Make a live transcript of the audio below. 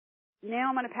now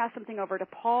I'm going to pass something over to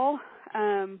Paul.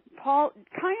 Paul,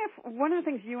 kind of one of the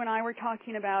things you and I were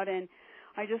talking about, and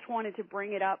I just wanted to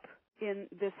bring it up in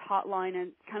this hotline,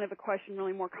 and kind of a question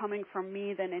really more coming from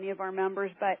me than any of our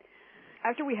members. But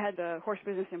after we had the Horse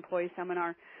Business Employee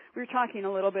Seminar, we were talking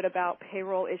a little bit about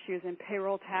payroll issues and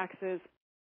payroll taxes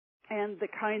and the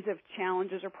kinds of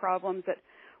challenges or problems that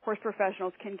horse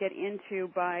professionals can get into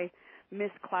by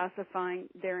misclassifying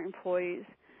their employees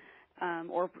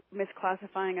or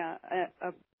misclassifying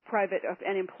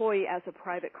an employee as a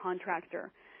private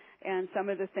contractor, and some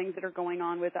of the things that are going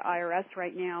on with the IRS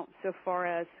right now so far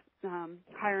as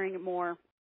hiring more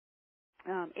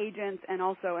agents, and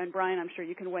also, and Brian, I'm sure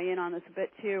you can weigh in on this a bit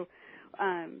too,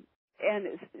 and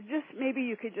just maybe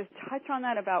you could just touch on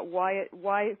that about why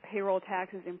payroll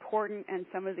tax is important and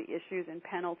some of the issues and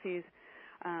penalties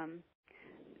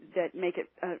that make it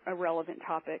a relevant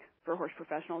topic for horse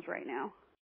professionals right now.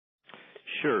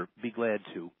 Sure, be glad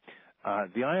to.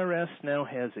 The IRS now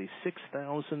has a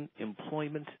 6,000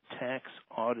 employment tax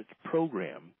audit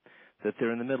program that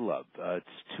they're in the middle of. It's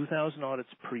 2,000 audits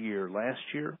per year last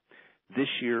year, this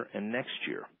year, and next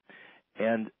year.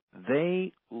 And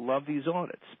they love these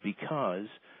audits because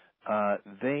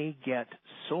they get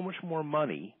so much more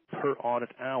money per audit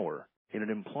hour in an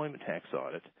employment tax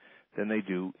audit than they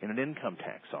do in an income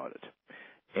tax audit.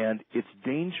 And it's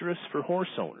dangerous for horse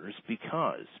owners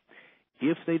because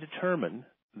if they determine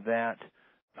that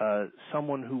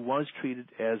someone who was treated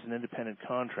as an independent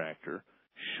contractor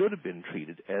should have been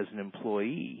treated as an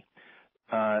employee,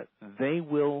 they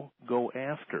will go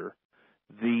after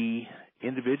the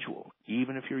individual,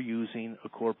 even if you're using a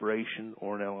corporation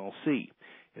or an LLC.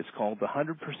 It's called the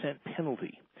 100%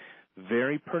 penalty.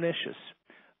 Very pernicious.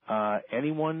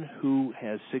 Anyone who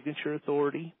has signature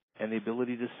authority and the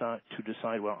ability to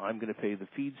decide, well, I'm going to pay the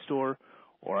feed store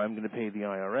or I'm going to pay the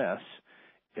IRS,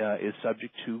 is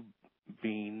subject to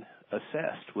being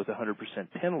assessed with a 100%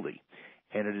 penalty.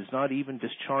 And it is not even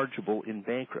dischargeable in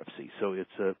bankruptcy. So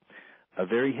it's a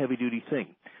very heavy-duty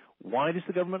thing. Why does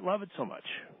the government love it so much?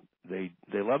 They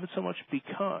love it so much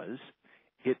because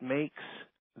it makes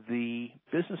the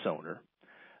business owner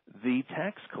the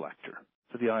tax collector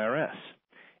for the IRS.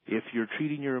 If you're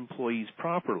treating your employees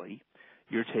properly,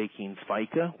 you're taking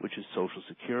FICA, which is Social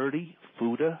Security,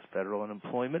 FUTA, federal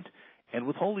unemployment, and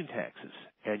withholding taxes,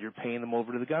 and you're paying them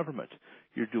over to the government.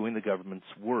 You're doing the government's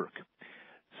work.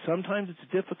 Sometimes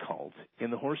it's difficult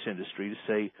in the horse industry to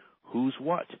say who's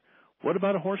what. What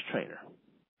about a horse trainer?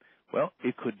 Well,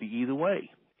 it could be either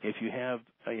way. If you have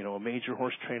a major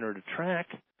horse trainer at a track,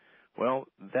 well,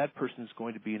 that person's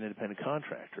going to be an independent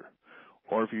contractor.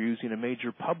 Or if you're using a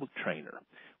major public trainer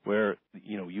where,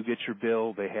 you get your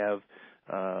bill, they have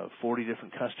 40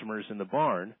 different customers in the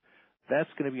barn, that's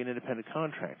going to be an independent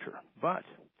contractor. But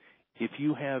if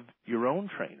you have your own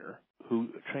trainer who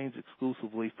trains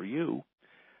exclusively for you,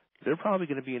 they're probably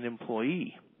going to be an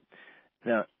employee.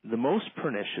 Now, the most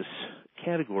pernicious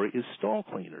category is stall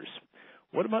cleaners.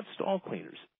 What about stall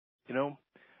cleaners?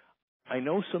 I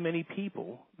know so many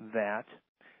people that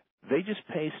they just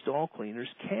pay stall cleaners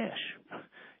cash,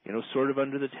 sort of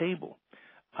under the table.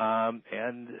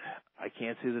 And I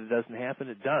can't say that it doesn't happen.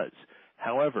 It does.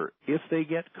 However, if they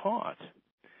get caught,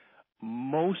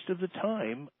 most of the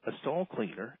time a stall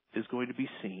cleaner is going to be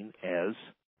seen as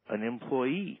an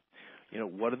employee.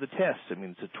 What are the tests? I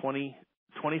mean, it's a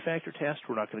 20-factor test.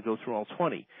 We're not going to go through all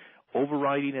 20.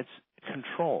 Overriding its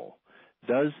control.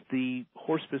 Does the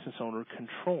horse business owner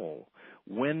control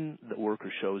when the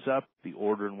worker shows up, the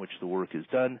order in which the work is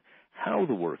done, how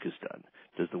the work is done?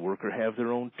 Does the worker have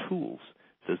their own tools?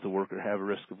 Does the worker have a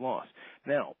risk of loss?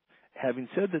 Now, having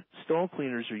said that stall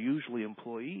cleaners are usually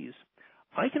employees,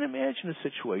 I can imagine a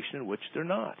situation in which they're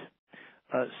not.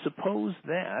 Suppose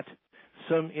that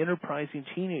some enterprising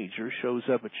teenager shows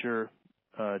up at your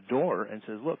door and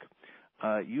says, look,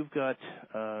 you've got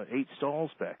 8 stalls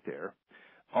back there.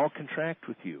 I'll contract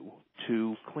with you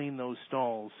to clean those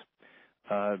stalls,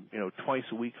 twice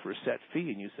a week for a set fee.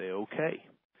 And you say, okay.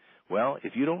 Well,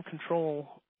 if you don't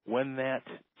control when that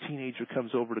teenager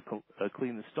comes over to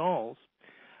clean the stalls,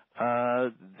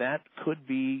 that could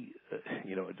be,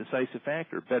 a decisive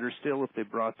factor. Better still if they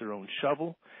brought their own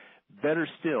shovel. Better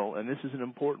still, and this is an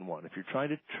important one, if you're trying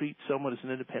to treat someone as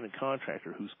an independent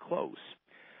contractor who's close,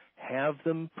 have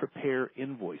them prepare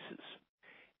invoices.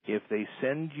 If they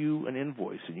send you an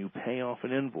invoice and you pay off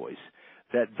an invoice,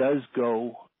 that does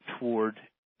go toward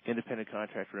independent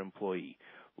contractor employee.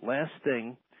 Last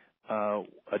thing, a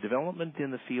development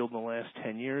in the field in the last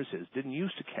 10 years didn't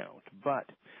used to count, but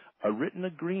a written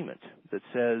agreement that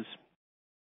says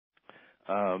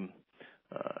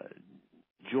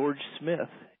George Smith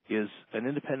is an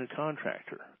independent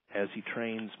contractor as he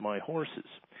trains my horses.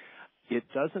 It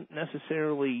doesn't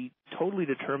necessarily totally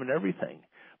determine everything,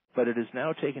 but it is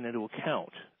now taken into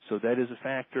account. So that is a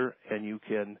factor, and you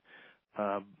can,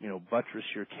 buttress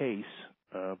your case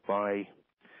by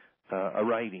a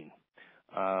writing.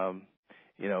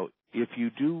 If you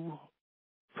do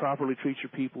properly treat your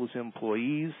people as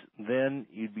employees, then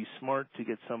you'd be smart to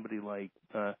get somebody like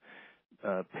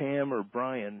Pam or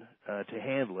Brian to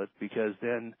handle it, because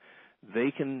then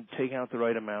they can take out the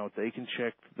right amount, they can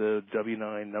check the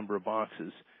W-9 number of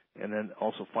boxes, and then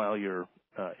also file your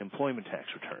employment tax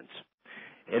returns.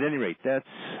 At any rate, that's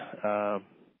an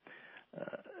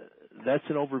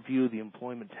overview of the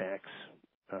employment tax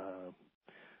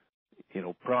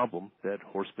problem that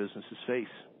horse businesses face.